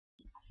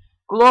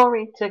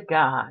Glory to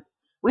God.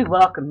 We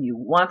welcome you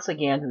once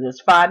again to this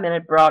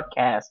 5-minute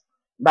broadcast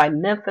by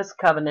Memphis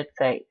Covenant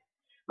Faith.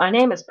 My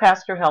name is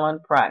Pastor Helen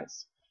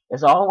Price.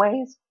 As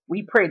always,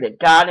 we pray that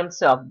God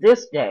Himself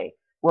this day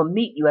will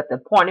meet you at the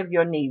point of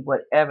your need,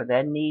 whatever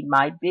that need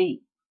might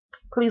be.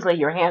 Please lay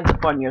your hands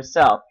upon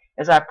yourself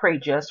as I pray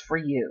just for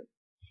you.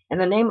 In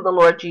the name of the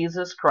Lord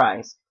Jesus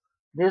Christ,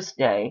 this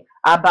day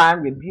I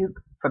bind,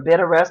 rebuke, forbid,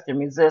 arrest, and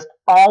resist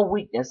all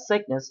weakness,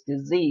 sickness,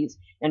 disease,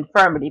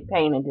 infirmity,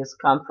 pain, and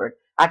discomfort.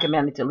 I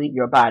command it to leave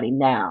your body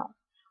now.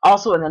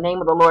 Also, in the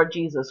name of the Lord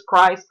Jesus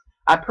Christ,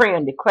 I pray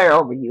and declare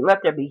over you, let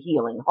there be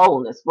healing,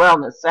 wholeness,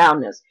 wellness,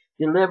 soundness,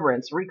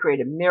 deliverance,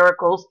 recreative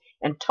miracles,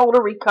 and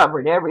total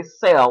recovery to every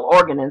cell,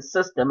 organ, and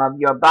system of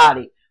your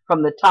body,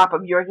 from the top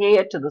of your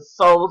head to the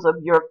soles of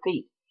your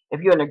feet. If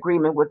you're in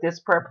agreement with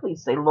this prayer,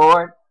 please say,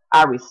 Lord,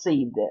 I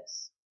receive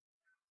this.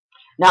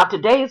 Now,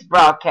 today's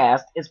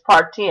broadcast is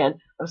part 10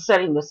 of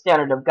setting the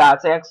standard of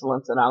God's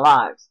excellence in our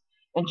lives.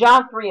 In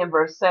John 3 and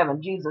verse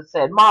 7, Jesus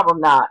said, marvel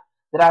not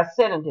that I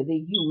said unto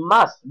thee, you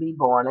must be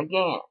born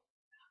again.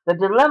 The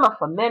dilemma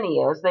for many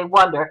is they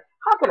wonder,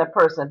 how can a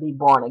person be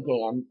born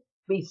again,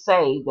 be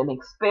saved, and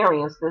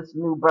experience this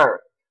new birth,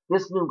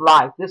 this new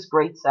life, this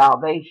great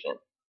salvation?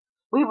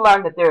 We've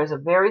learned that there is a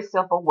very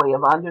simple way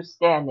of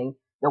understanding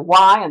the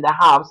why and the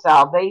how of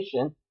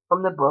salvation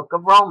from the book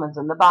of Romans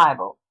in the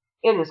Bible.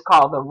 It is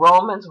called the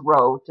Romans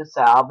Road to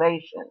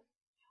Salvation.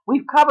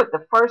 We've covered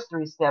the first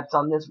 3 steps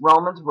on this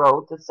Romans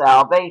Road to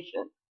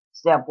Salvation.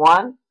 Step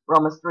 1,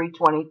 Romans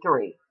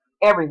 3:23.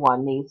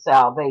 Everyone needs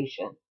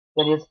salvation.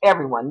 That is,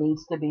 everyone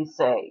needs to be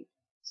saved.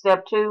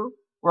 Step 2,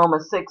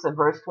 Romans 6 and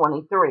verse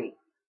 23.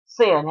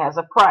 Sin has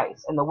a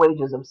price, and the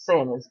wages of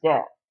sin is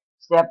death.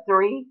 Step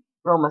 3,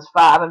 Romans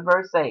 5 and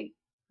verse 8.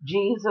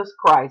 Jesus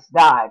Christ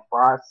died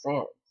for our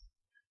sins.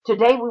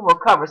 Today we will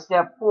cover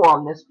step 4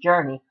 on this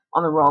journey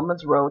on the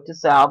Romans Road to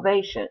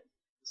Salvation.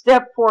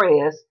 Step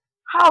 4 is,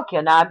 how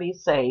can I be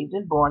saved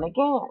and born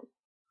again?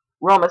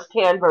 Romans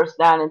 10 verse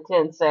 9 and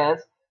 10 says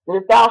that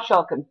if thou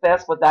shalt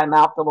confess with thy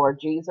mouth the Lord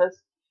Jesus,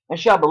 and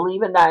shalt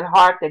believe in thine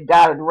heart that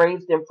God hath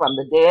raised him from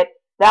the dead,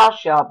 thou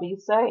shalt be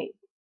saved.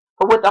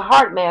 For with the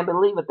heart man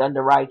believeth unto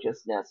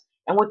righteousness,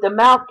 and with the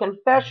mouth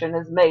confession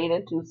is made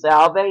unto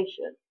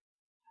salvation.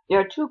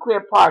 There are 2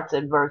 clear parts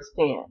in verse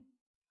 10.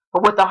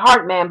 For with the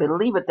heart man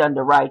believeth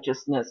unto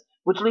righteousness,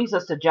 which leads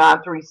us to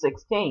John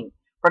 3:16.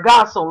 For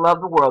God so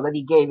loved the world that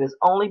he gave his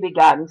only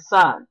begotten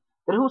Son,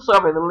 that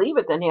whosoever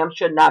believeth in him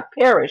should not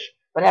perish,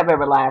 but have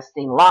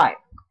everlasting life.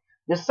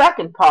 The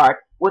second part,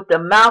 with the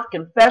mouth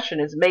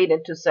confession is made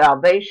into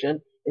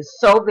salvation, is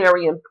so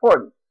very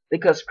important,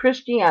 because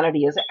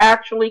Christianity is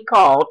actually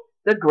called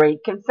the Great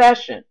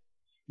Confession.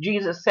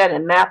 Jesus said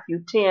in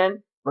Matthew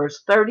 10,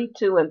 verse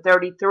 32 and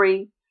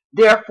 33,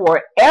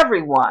 therefore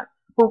everyone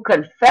who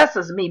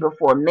confesses me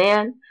before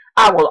men,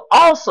 I will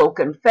also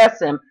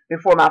confess him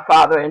before my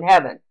Father in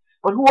heaven.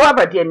 But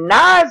whoever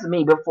denies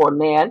me before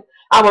men,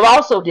 I will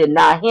also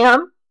deny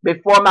him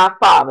before my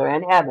Father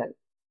in heaven.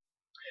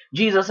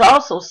 Jesus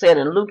also said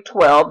in Luke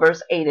 12,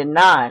 verse 8 and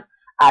 9,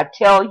 I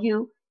tell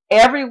you,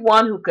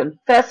 everyone who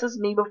confesses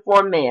me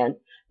before men,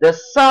 the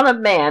Son of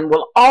Man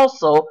will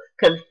also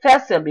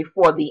confess him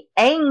before the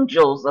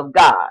angels of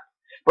God.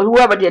 But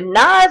whoever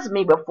denies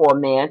me before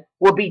men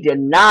will be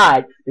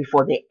denied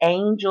before the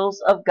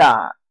angels of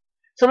God.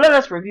 So let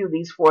us review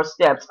these 4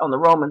 steps on the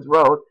Romans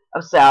Road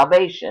of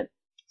Salvation.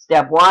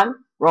 Step 1,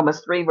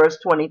 Romans 3 verse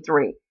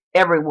 23.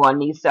 Everyone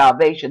needs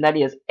salvation. That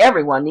is,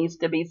 everyone needs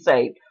to be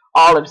saved.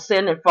 All have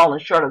sinned and fallen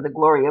short of the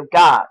glory of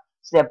God.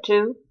 Step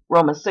 2,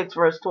 Romans 6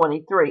 verse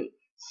 23.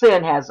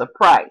 Sin has a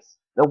price.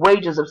 The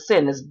wages of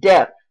sin is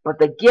death, but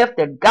the gift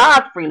that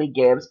God freely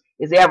gives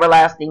is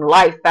everlasting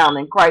life found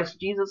in Christ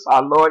Jesus,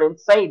 our Lord and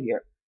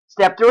Savior.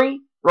 Step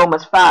 3,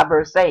 Romans 5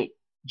 verse 8.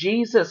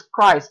 Jesus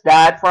Christ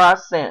died for our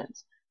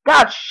sins.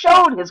 God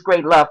showed his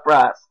great love for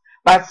us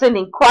by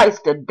sending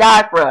Christ to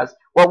die for us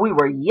while we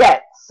were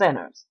yet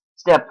sinners.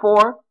 Step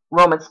 4,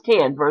 Romans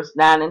 10 verse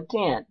 9 and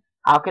 10.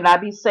 How can I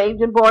be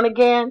saved and born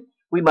again?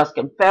 We must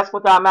confess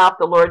with our mouth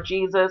the Lord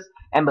Jesus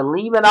and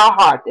believe in our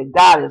heart that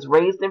God has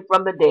raised him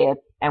from the dead,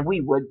 and we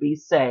would be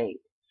saved.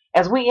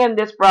 As we end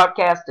this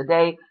broadcast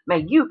today,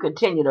 may you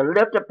continue to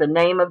lift up the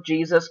name of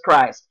Jesus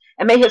Christ,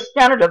 and may his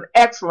standard of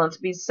excellence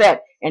be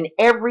set in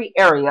every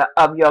area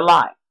of your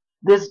life.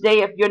 This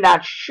day, if you're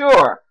not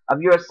sure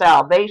of your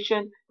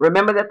salvation,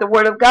 remember that the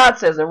word of God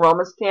says in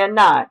Romans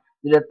 10:9,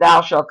 that if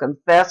thou shalt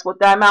confess with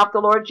thy mouth the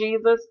Lord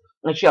Jesus,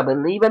 and shalt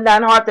believe in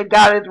thine heart that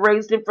God hath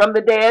raised him from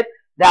the dead,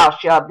 thou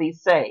shalt be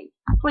saved.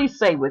 Please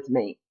say with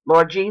me,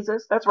 Lord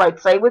Jesus, that's right,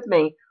 say with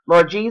me,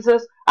 Lord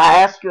Jesus, I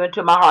ask you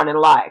into my heart and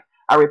life.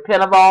 I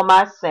repent of all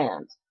my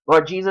sins.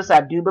 Lord Jesus,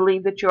 I do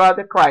believe that you are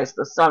the Christ,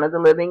 the Son of the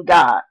living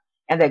God,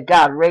 and that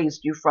God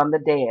raised you from the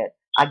dead.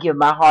 I give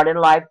my heart and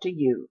life to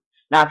you.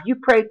 Now, if you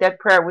prayed that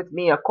prayer with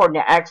me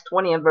according to Acts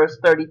 20 and verse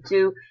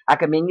 32, I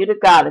commend you to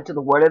God and to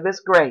the word of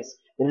his grace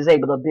that is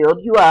able to build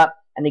you up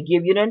and to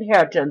give you an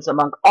inheritance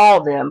among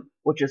all them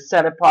which are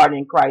set apart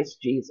in Christ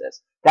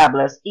Jesus. God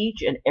bless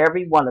each and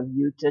every one of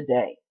you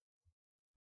today.